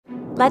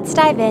Let's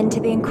dive into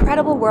the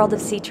incredible world of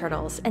sea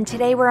turtles, and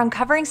today we're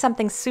uncovering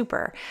something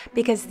super,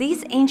 because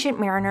these ancient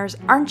mariners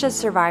aren't just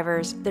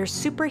survivors, they're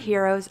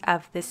superheroes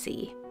of the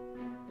sea.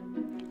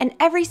 And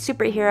every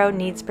superhero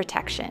needs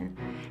protection.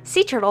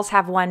 Sea turtles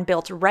have one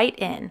built right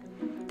in.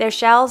 Their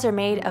shells are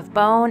made of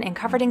bone and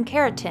covered in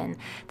keratin,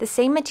 the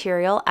same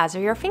material as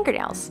are your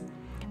fingernails.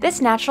 This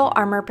natural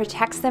armor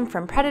protects them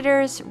from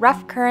predators,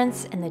 rough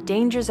currents, and the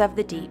dangers of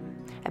the deep.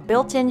 A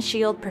built-in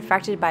shield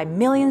perfected by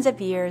millions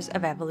of years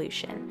of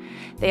evolution.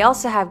 They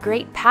also have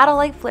great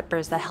paddle-like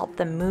flippers that help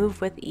them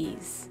move with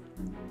ease.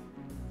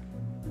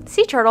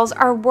 Sea turtles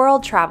are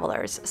world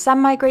travelers.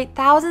 Some migrate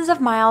thousands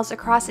of miles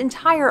across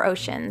entire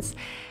oceans,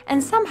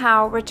 and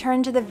somehow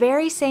return to the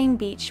very same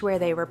beach where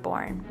they were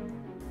born.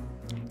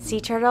 Sea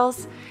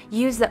turtles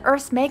use the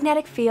Earth's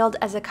magnetic field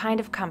as a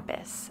kind of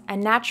compass, a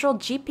natural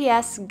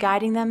GPS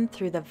guiding them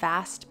through the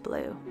vast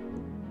blue.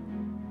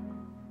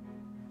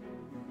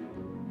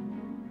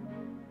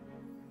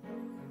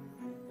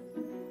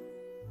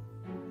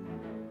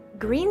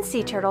 Green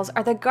sea turtles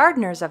are the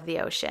gardeners of the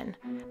ocean.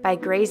 By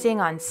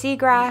grazing on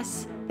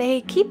seagrass,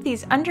 they keep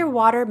these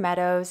underwater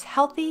meadows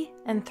healthy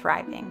and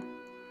thriving.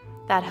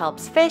 That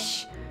helps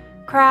fish,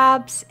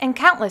 crabs, and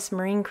countless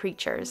marine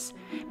creatures,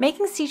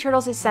 making sea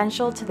turtles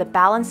essential to the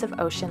balance of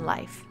ocean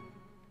life.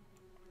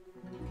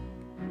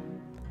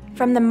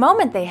 From the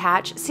moment they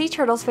hatch, sea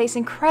turtles face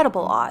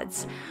incredible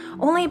odds.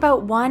 Only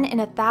about 1 in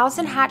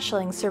 1,000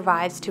 hatchlings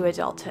survives to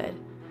adulthood.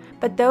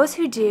 But those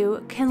who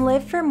do can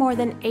live for more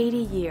than 80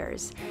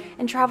 years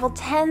and travel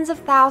tens of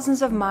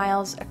thousands of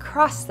miles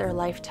across their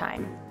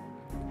lifetime.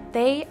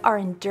 They are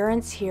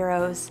endurance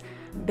heroes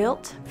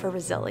built for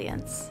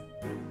resilience.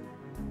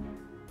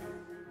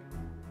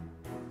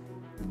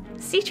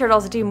 Sea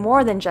turtles do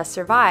more than just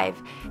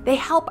survive. They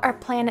help our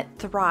planet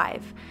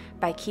thrive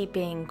by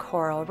keeping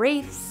coral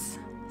reefs,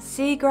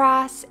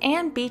 seagrass,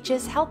 and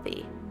beaches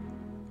healthy.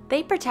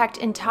 They protect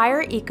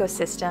entire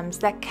ecosystems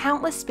that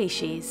countless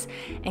species,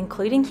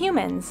 including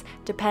humans,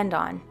 depend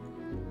on.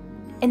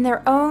 In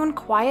their own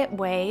quiet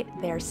way,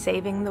 they're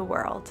saving the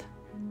world.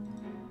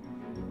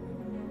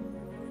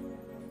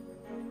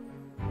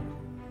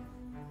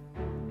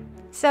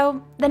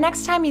 So, the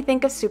next time you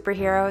think of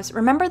superheroes,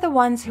 remember the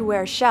ones who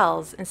wear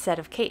shells instead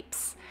of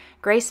capes.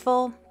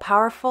 Graceful,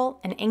 powerful,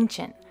 and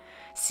ancient.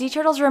 Sea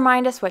turtles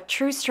remind us what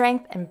true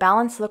strength and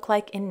balance look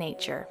like in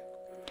nature.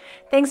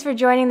 Thanks for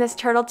joining this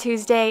Turtle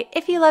Tuesday.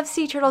 If you love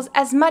sea turtles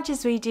as much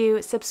as we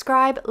do,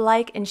 subscribe,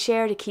 like, and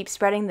share to keep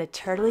spreading the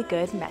Turtley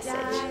Good message.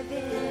 Dive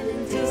in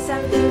and do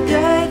something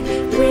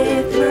good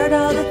with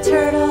Turtle the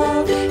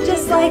turtle,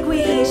 just like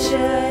we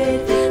should.